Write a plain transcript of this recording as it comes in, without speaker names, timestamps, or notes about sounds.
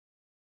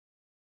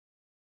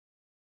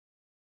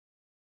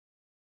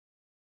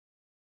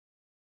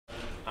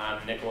I'm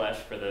Nikilesh,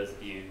 for those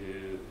of you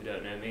who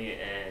don't know me,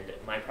 and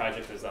my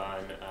project is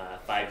on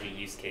 5G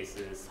use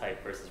cases,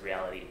 hype versus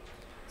reality.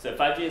 So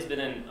 5G has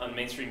been on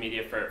mainstream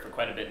media for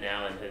quite a bit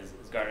now and has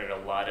garnered a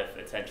lot of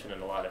attention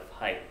and a lot of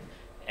hype.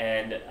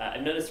 And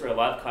I've noticed through a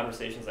lot of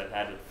conversations I've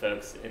had with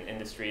folks in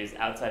industries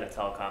outside of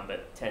telecom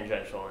but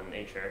tangential in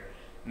nature,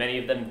 many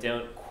of them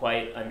don't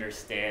quite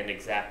understand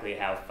exactly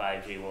how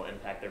 5G will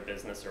impact their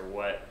business or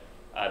what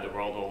the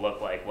world will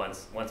look like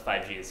once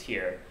 5G is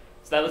here.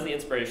 So that was the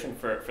inspiration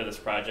for this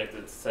project.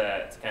 It's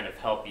to kind of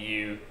help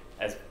you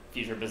as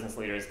future business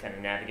leaders kind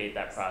of navigate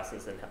that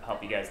process and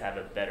help you guys have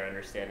a better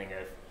understanding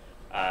of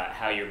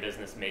how your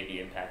business may be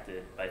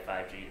impacted by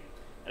 5G.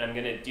 And I'm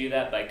going to do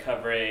that by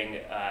covering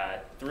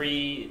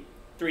three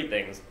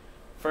things.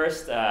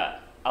 First,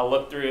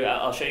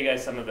 I'll show you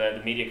guys some of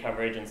the media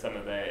coverage and some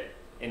of the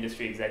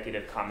industry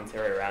executive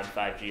commentary around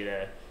 5G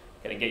to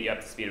kind of get you up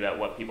to speed about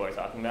what people are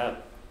talking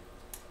about.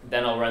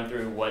 Then I'll run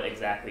through what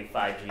exactly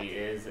 5G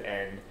is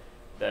and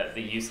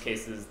the use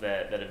cases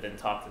that have been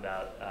talked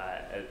about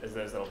as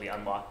those that will be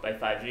unlocked by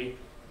 5G.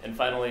 And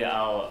finally,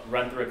 I'll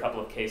run through a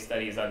couple of case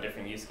studies on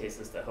different use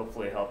cases to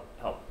hopefully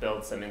help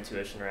build some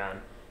intuition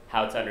around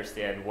how to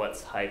understand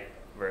what's hype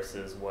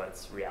versus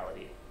what's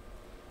reality.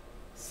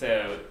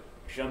 So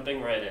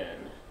jumping right in.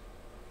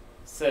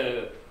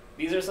 So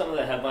these are some of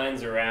the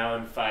headlines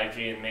around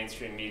 5G in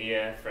mainstream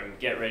media, from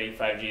get ready,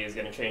 5G is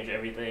going to change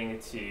everything,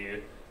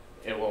 to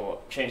it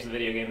will change the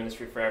video game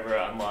industry forever,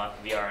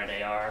 unlock VR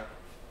and AR.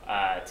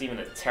 It's even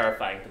the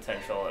terrifying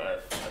potential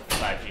of the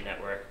 5G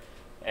network.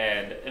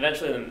 And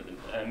eventually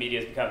the media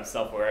has become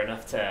self-aware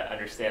enough to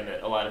understand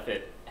that a lot of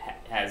it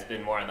has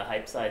been more on the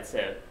hype side,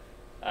 so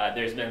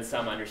there's been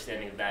some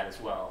understanding of that as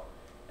well.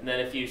 And then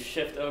if you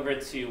shift over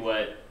to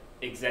what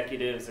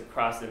executives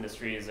across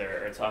industries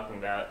are talking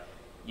about,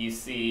 you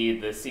see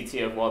the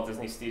CTO of Walt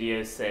Disney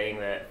Studios saying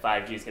that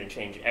 5G is going to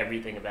change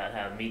everything about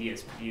how media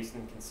is produced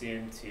and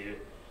consumed, to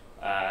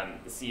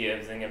the CEO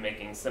of Zynga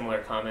making similar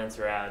comments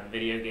around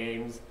video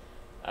games,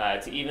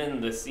 to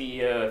even the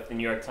CEO of the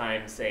New York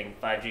Times saying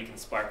 5G can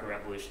spark a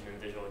revolution in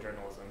visual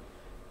journalism.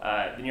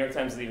 The New York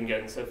Times is even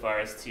going so far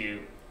as to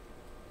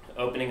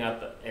opening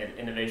up an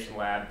innovation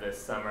lab this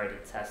summer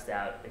to test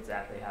out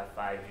exactly how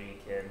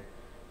 5G can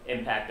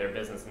impact their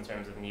business in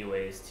terms of new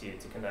ways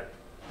to conduct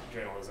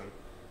journalism.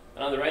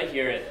 And on the right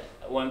here,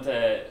 I want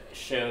to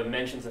show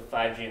mentions of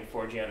 5G and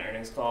 4G on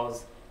earnings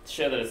calls to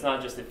show that it's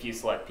not just a few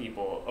select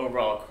people.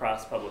 Overall,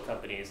 across public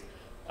companies,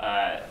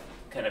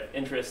 kind of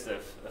interest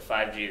of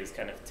 5G has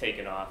kind of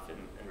taken off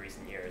in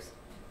recent years.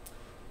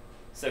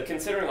 So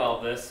considering all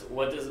of this,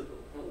 what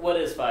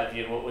is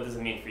 5G and what does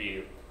it mean for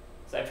you?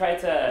 So I tried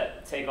to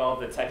take all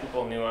the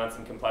technical nuance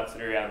and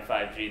complexity around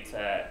 5G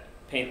to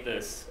paint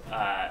this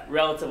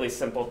relatively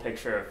simple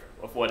picture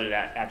of what it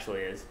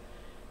actually is.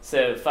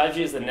 So 5G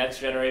is the next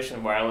generation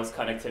of wireless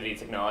connectivity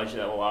technology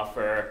that will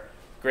offer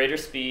greater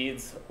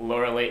speeds,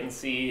 lower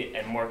latency,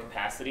 and more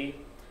capacity.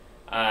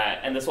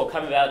 And this will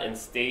come about in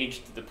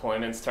staged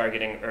deployments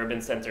targeting urban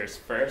centers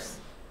first,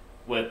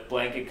 with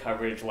blanket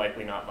coverage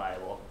likely not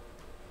viable.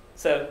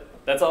 So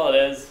that's all it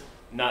is,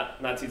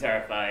 not too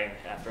terrifying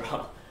after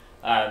all.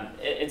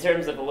 In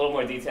terms of a little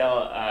more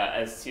detail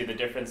as to the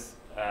difference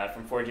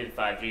from 4G to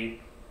 5G,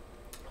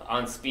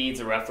 on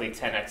speeds a roughly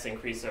 10x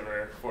increase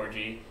over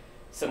 4G.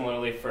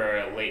 Similarly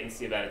for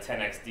latency, about a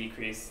 10x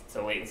decrease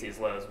to latency as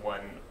low as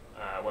 1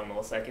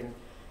 millisecond.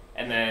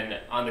 And then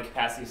on the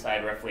capacity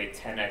side, roughly a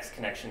 10x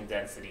connection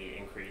density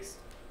increase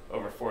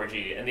over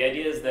 4G. And the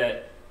idea is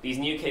that these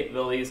new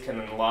capabilities can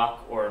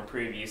unlock or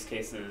improve use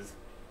cases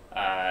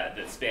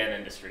that span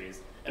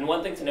industries. And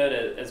one thing to note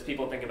as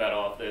people think about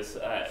all of this,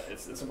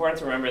 it's important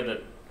to remember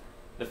that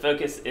the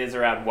focus is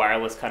around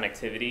wireless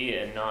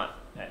connectivity, and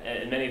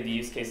many of the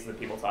use cases that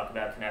people talk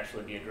about can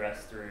actually be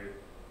addressed through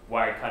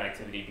wired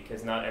connectivity,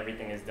 because not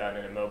everything is done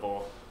in a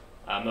mobile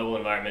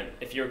environment.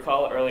 If you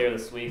recall earlier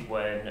this week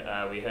when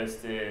we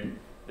hosted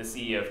the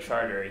CEO of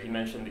Charter, he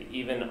mentioned that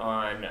even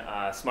on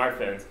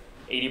smartphones,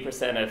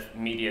 80% of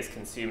media is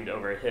consumed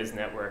over his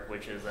network,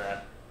 which is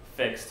a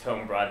fixed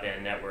home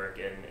broadband network,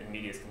 and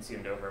media is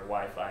consumed over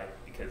Wi-Fi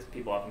because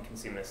people often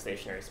consume in a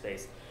stationary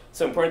space.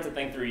 So important to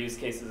think through use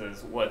cases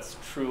as what's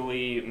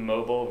truly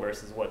mobile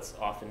versus what's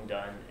often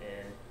done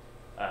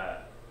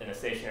in a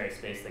stationary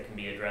space that can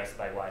be addressed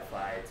by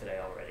Wi-Fi today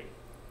already.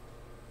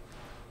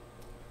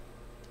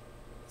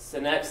 So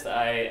next,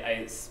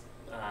 I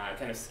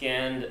kind of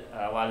scanned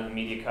a lot of the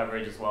media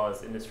coverage as well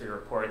as industry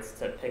reports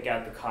to pick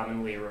out the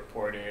commonly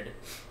reported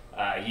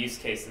use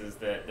cases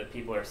that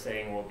people are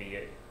saying will be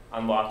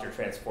unlocked or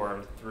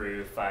transformed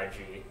through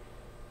 5G.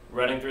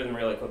 Running through them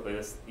really quickly,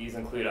 these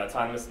include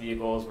autonomous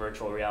vehicles,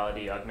 virtual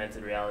reality,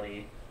 augmented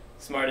reality,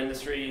 smart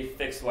industry,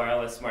 fixed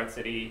wireless, smart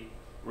city,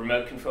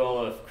 remote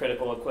control of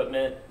critical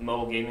equipment,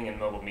 mobile gaming, and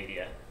mobile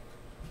media.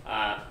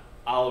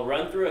 I'll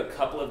run through a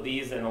couple of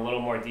these in a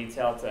little more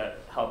detail to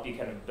help you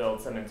kind of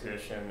build some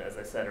intuition, as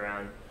I said,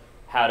 around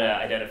how to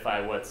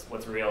identify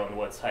what's real and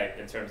what's hype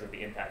in terms of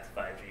the impact of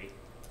 5G.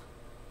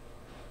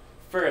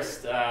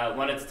 First,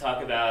 wanted to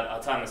talk about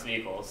autonomous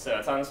vehicles. So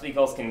autonomous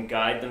vehicles can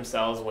guide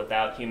themselves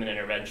without human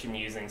intervention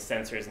using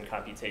sensors and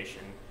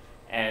computation.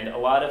 And a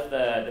lot of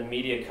the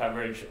media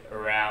coverage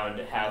around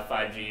how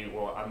 5G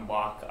will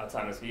unlock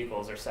autonomous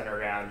vehicles are centered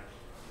around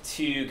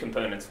two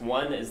components.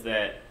 One is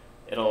that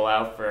it'll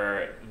allow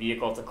for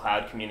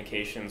vehicle-to-cloud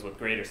communications with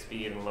greater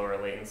speed and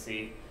lower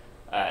latency.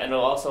 And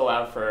it'll also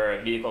allow for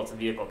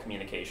vehicle-to-vehicle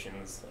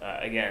communications,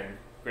 again,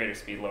 greater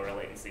speed, lower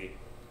latency.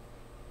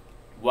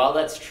 While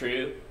that's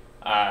true,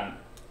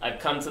 I've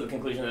come to the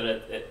conclusion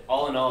that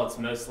all in all, it's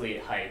mostly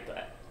hype.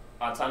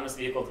 Autonomous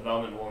vehicle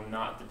development will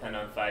not depend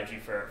on 5G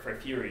for a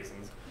few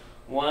reasons.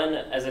 One,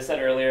 as I said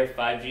earlier,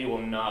 5G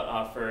will not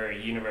offer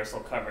universal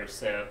coverage,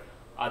 so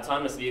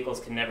autonomous vehicles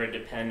can never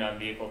depend on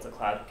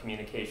vehicle-to-cloud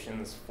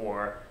communications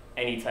for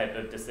any type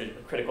of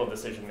critical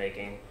decision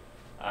making.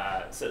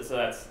 So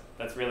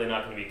that's really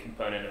not going to be a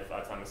component of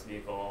autonomous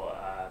vehicle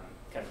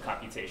kind of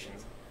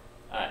computations.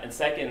 And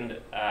second,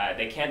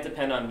 they can't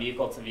depend on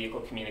vehicle-to-vehicle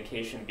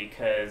communication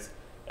because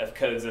of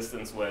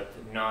coexistence with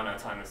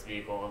non-autonomous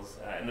vehicles,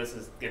 and this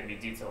is going to be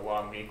due to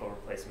long vehicle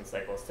replacement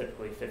cycles,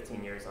 typically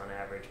 15 years on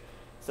average.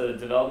 So the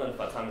development of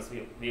autonomous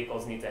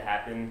vehicles need to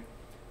happen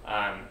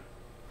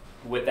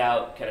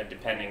without kind of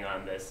depending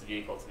on this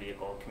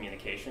vehicle-to-vehicle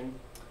communication.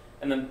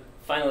 And then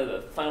finally,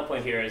 the final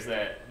point here is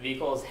that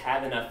vehicles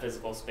have enough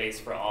physical space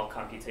for all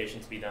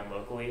computation to be done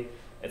locally.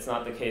 It's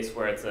not the case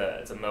where it's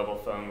a mobile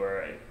phone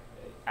where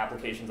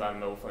applications on a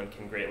mobile phone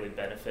can greatly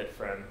benefit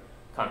from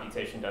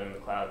computation done in the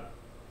cloud.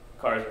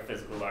 Cars are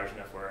physically large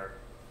enough where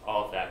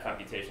all of that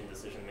computation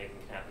decision making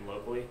can happen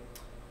locally.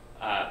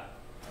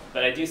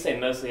 But I do say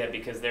mostly that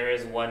because there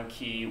is one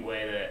key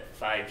way that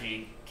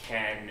 5G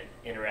can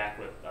interact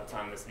with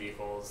autonomous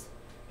vehicles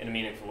in a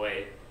meaningful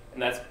way,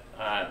 and that's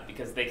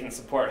because they can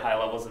support high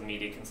levels of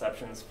media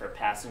consumptions for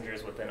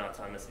passengers within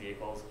autonomous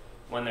vehicles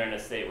when they're in a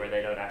state where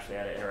they don't actually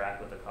have to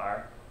interact with the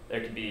car. There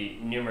could be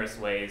numerous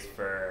ways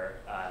for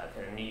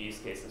kind of new use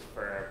cases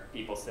for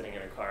people sitting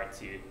in a car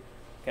to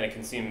kind of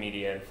consume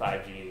media, and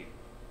 5G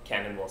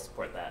can and will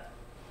support that.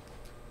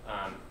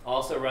 I'll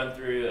also run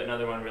through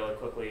another one really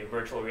quickly,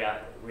 virtual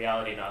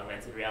reality and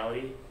augmented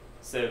reality.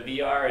 So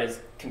VR is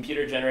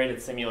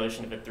computer-generated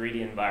simulation of a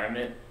 3D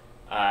environment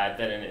that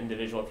an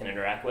individual can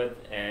interact with,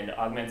 and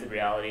augmented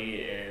reality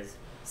is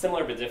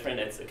similar but different.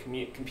 It's a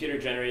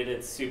computer-generated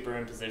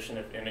superimposition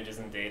of images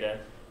and data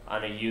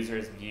on a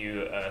user's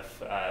view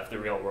of the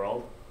real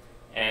world.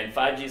 And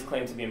 5G is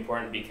claimed to be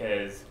important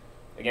because,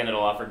 again, it'll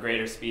offer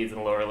greater speeds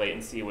and lower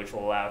latency, which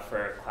will allow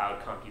for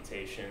cloud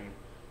computation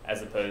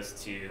as opposed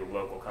to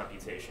local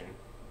computation.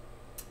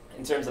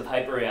 In terms of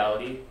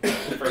hyperreality,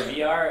 for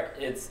VR,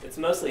 it's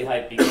mostly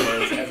hype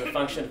because as a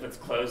function of its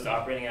closed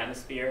operating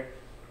atmosphere,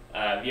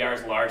 VR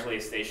is largely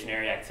a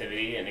stationary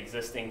activity, and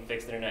existing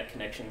fixed internet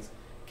connections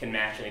can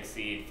match and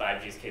exceed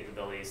 5G's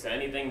capabilities. So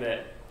anything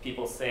that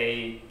people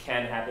say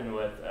can happen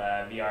with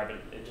VR, but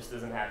it just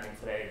isn't happening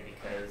today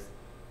because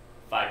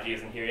 5G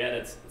isn't here yet,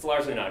 it's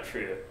largely not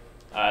true.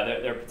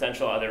 There are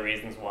potential other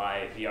reasons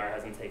why VR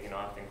hasn't taken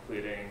off,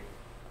 including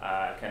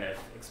kind of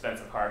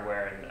expensive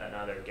hardware and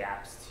other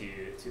gaps to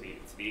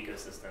the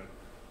ecosystem.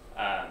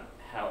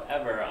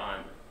 However,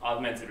 on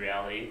augmented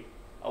reality,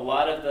 a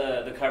lot of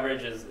the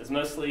coverage is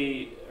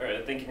mostly,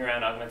 or thinking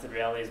around augmented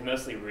reality is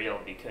mostly real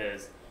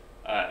because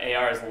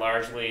AR is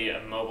largely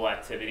a mobile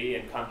activity,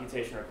 and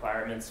computation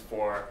requirements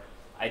for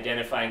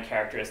identifying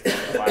characteristics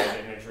of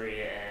live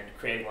imagery and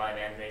creating live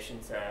animation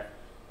to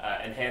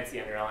enhance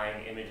the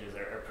underlying images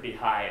are pretty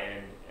high,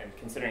 and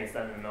considering it's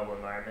done in a mobile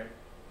environment,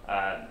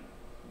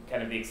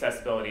 kind of the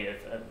accessibility of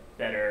a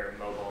better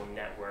mobile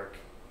network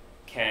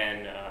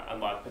can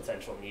unlock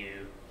potential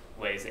new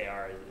ways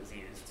AR is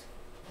used.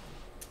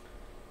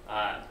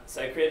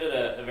 So I created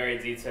a very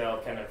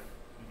detailed kind of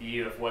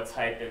view of what's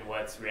hype and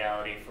what's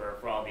reality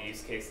for all the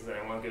use cases, and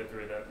I won't go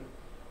through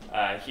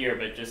them here,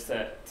 but just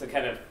to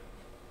kind of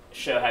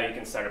show how you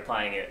can start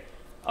applying it.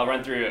 I'll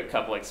run through a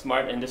couple, like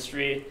smart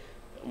industry.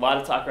 A lot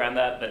of talk around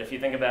that, but if you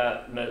think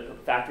about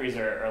factories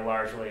are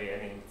largely,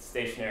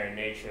 stationary in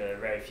nature. There are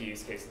very few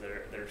use cases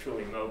that are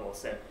truly mobile.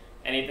 So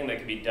anything that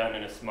can be done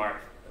in a smart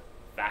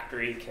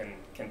factory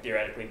can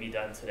theoretically be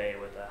done today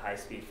with a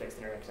high-speed fixed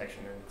internet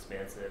connection and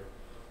expansive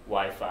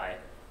Wi-Fi.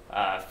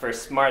 For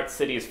smart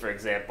cities, for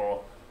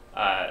example,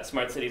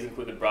 smart cities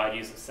include the broad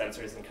use of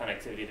sensors and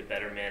connectivity to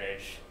better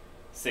manage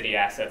city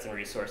assets and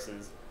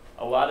resources.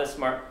 A lot of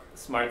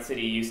smart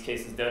city use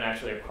cases don't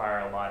actually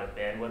require a lot of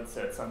bandwidth,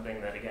 so it's something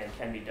that, again,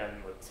 can be done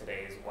with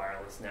today's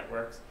wireless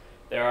networks.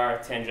 There are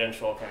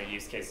tangential kind of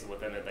use cases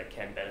within it that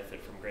can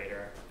benefit from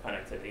greater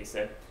connectivity.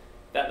 So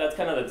that's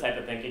kind of the type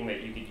of thinking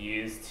that you could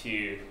use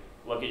to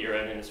look at your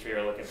own industry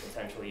or look at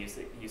potential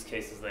use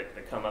cases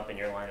that come up in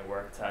your line of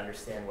work to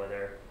understand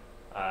whether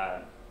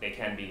they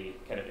can be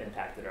kind of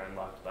impacted or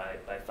unlocked by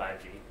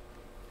 5G.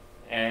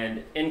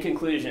 And in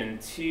conclusion,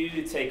 two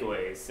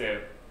takeaways. So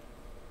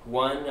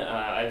one,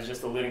 I was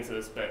just alluding to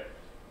this, but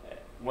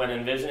when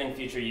envisioning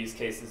future use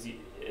cases,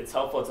 it's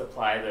helpful to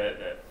apply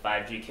the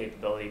 5G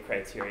capability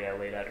criteria I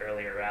laid out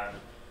earlier around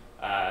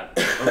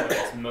Whether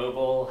it's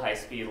mobile,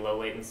 high-speed,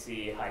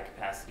 low-latency,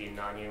 high-capacity,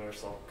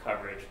 non-universal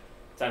coverage,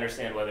 to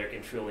understand whether it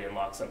can truly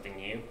unlock something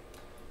new.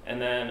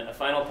 And then a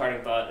final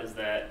parting thought is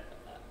that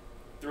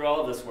through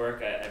all of this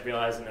work, I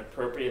realized an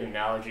appropriate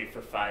analogy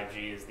for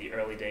 5G is the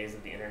early days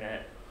of the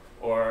internet,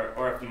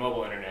 or the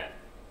mobile internet.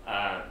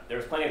 There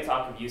was plenty of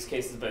talk of use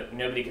cases, but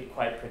nobody could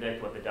quite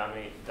predict what the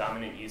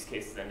dominant use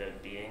cases ended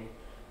up being.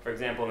 For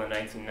example, in the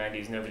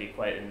 1990s, nobody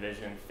quite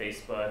envisioned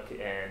Facebook,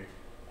 and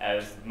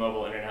as the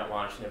mobile internet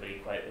launched, nobody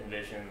quite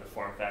envisioned the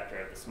form factor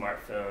of the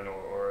smartphone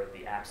or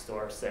the app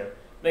store. So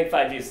I think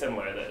 5G is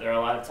similar. There are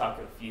a lot of talk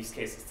of use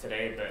cases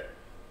today, but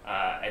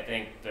I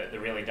think the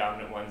really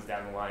dominant ones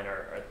down the line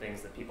are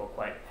things that people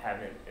quite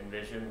haven't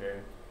envisioned,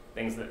 and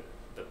things that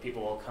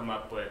people will come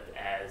up with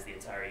as the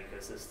entire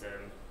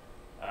ecosystem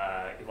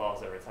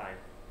evolves over time.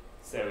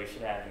 So we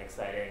should have an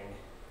exciting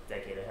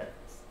decade ahead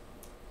of us.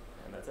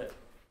 And that's it.